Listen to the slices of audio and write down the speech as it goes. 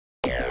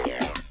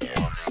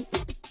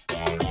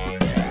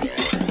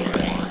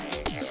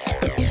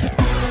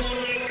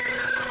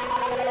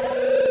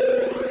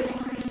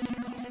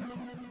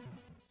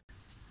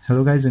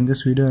Hello guys, in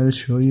this video I'll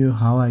show you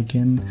how I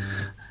can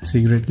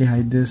secretly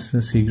hide this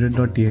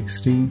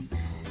secret.txt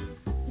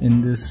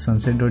in this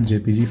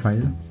sunset.jpg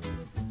file.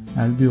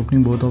 I'll be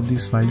opening both of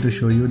these files to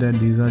show you that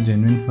these are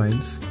genuine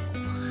files.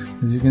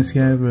 As you can see,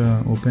 I've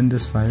opened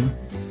this file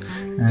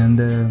and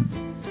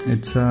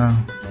it's a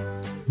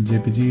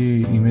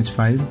jpg image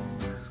file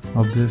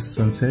of this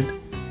sunset.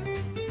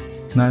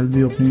 Now I'll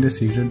be opening the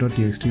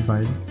secret.txt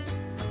file.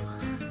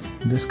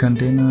 This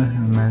contains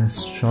a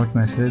short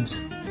message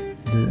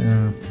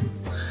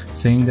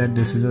saying that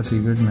this is a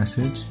secret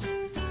message.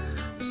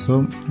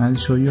 So I'll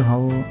show you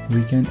how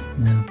we can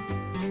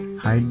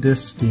hide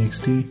this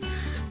txt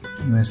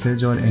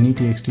message or any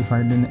txt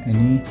file in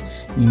any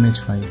image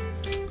file.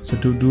 So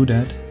to do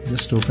that,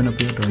 just open up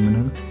your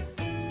terminal.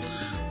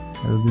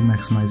 I will be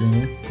maximizing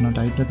it. Now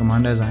type the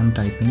command as I am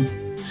typing.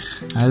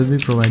 I will be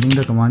providing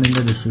the command in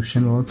the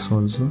description box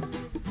also.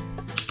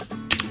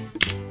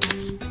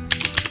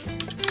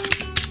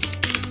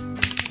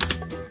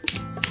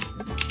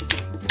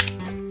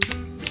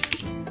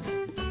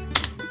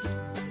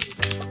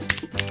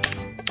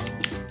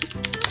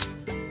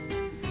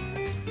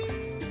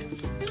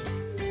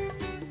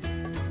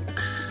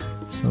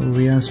 So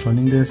we are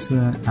installing this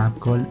app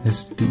called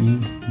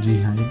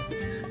steghide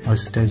or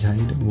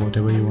steghide,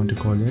 whatever you want to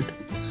call it.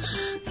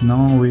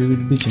 Now we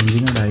will be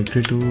changing a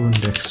directory to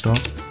desktop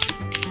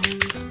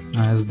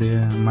as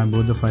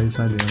both the files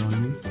are there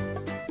only.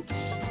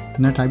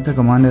 Now type the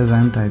command as I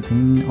am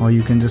typing, or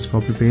you can just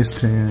copy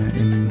paste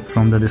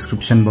from the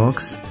description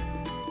box.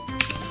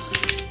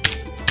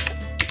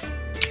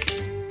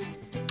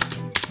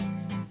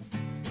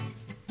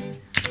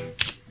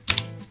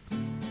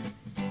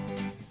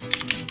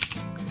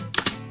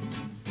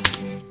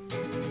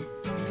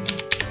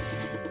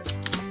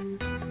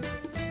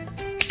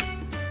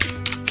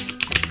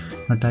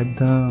 Now type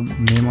the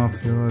name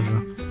of your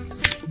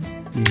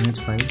image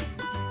file,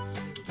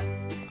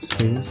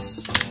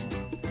 space.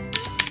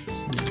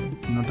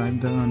 Now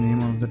type the name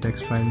of the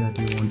text file that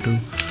you want to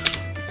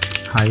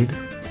hide.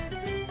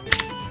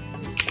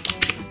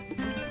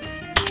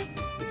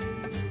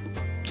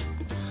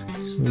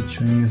 So it's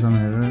showing some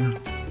error.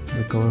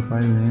 The cover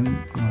file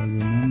name,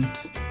 argument,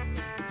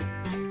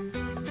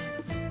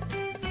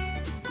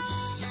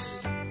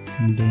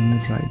 doing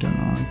it right or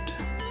not.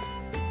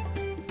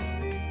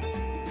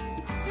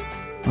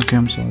 Okay,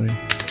 I'm sorry.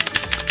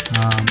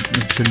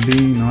 It should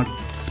be not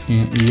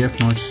EF,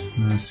 not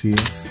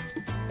CF.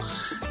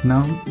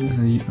 Now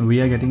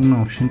we are getting an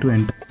option to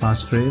enter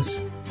passphrase.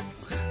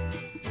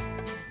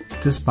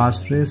 This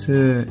passphrase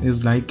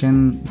is like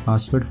an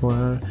password for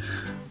our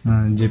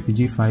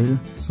JPG file.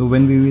 So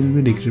when we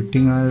will be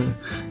decrypting our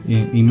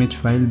image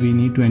file, we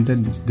need to enter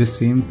this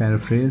same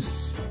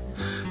paraphrase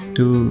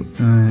to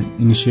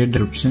initiate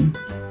decryption.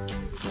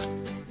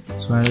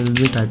 So I will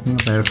be typing a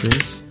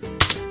paraphrase.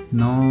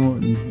 Now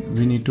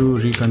we need to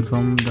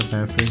reconfirm the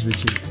paraphrase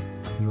which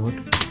you wrote.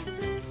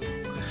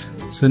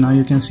 So now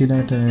you can see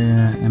that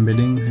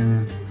embedding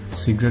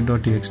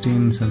secret.txt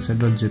in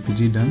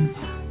sunset.jpg done.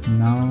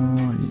 Now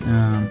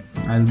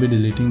I'll be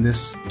deleting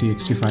this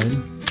txt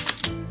file.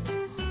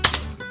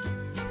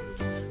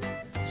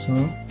 So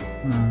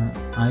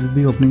I'll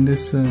be opening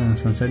this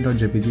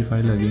sunset.jpg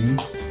file again.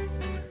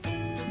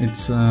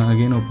 It's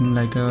again opening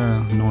like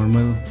a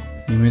normal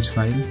image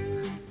file.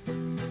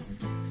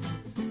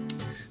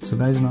 So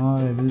guys, now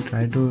I will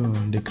try to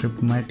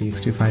decrypt my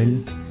txt file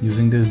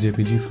using this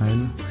jpg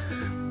file.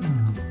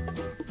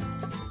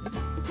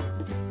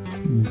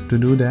 To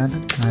do that,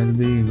 I will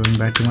be going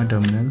back to my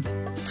terminal.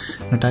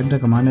 Now type the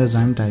command as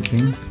I am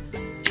typing.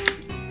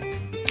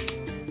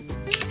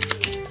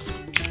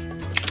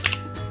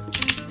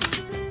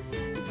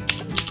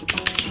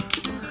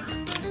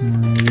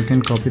 You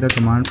can copy the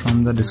command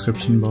from the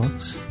description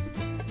box.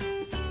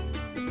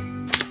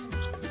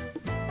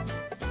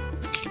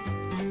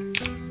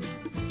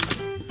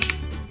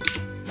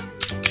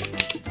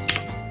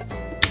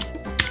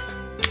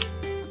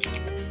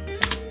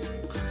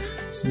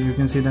 So you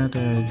can see that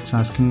it's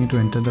asking me to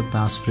enter the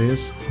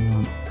passphrase.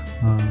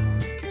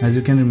 As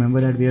you can remember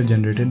that we have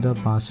generated the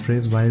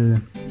passphrase while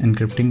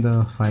encrypting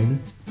the file.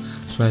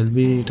 So I'll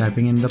be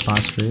typing in the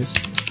passphrase.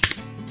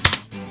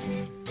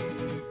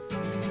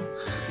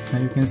 Now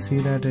you can see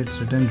that it's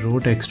written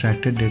wrote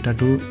extracted data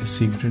to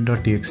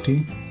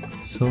secret.txt.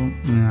 So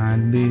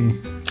I'll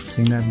be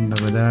seeing that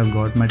whether I've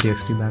got my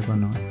txt back or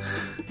not.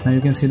 Now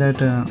you can see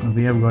that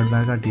we have got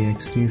back our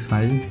txt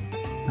file.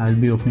 I'll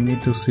be opening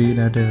it to see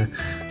that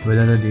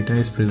whether the data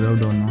is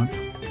preserved or not.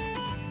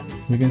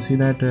 You can see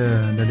that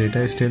the data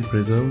is still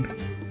preserved,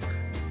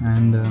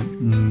 and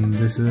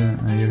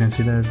you can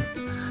see that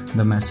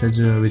the message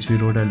which we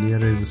wrote earlier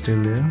is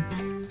still there,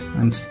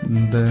 and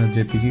the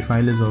JPG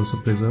file is also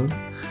preserved.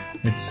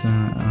 It's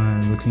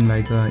looking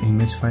like an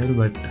image file,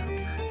 but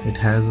it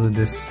has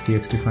this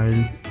txt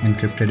file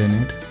encrypted in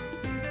it.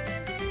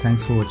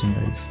 Thanks for watching,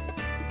 guys.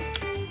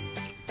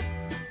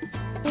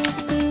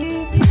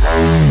 We'll be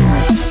right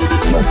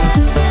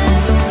back.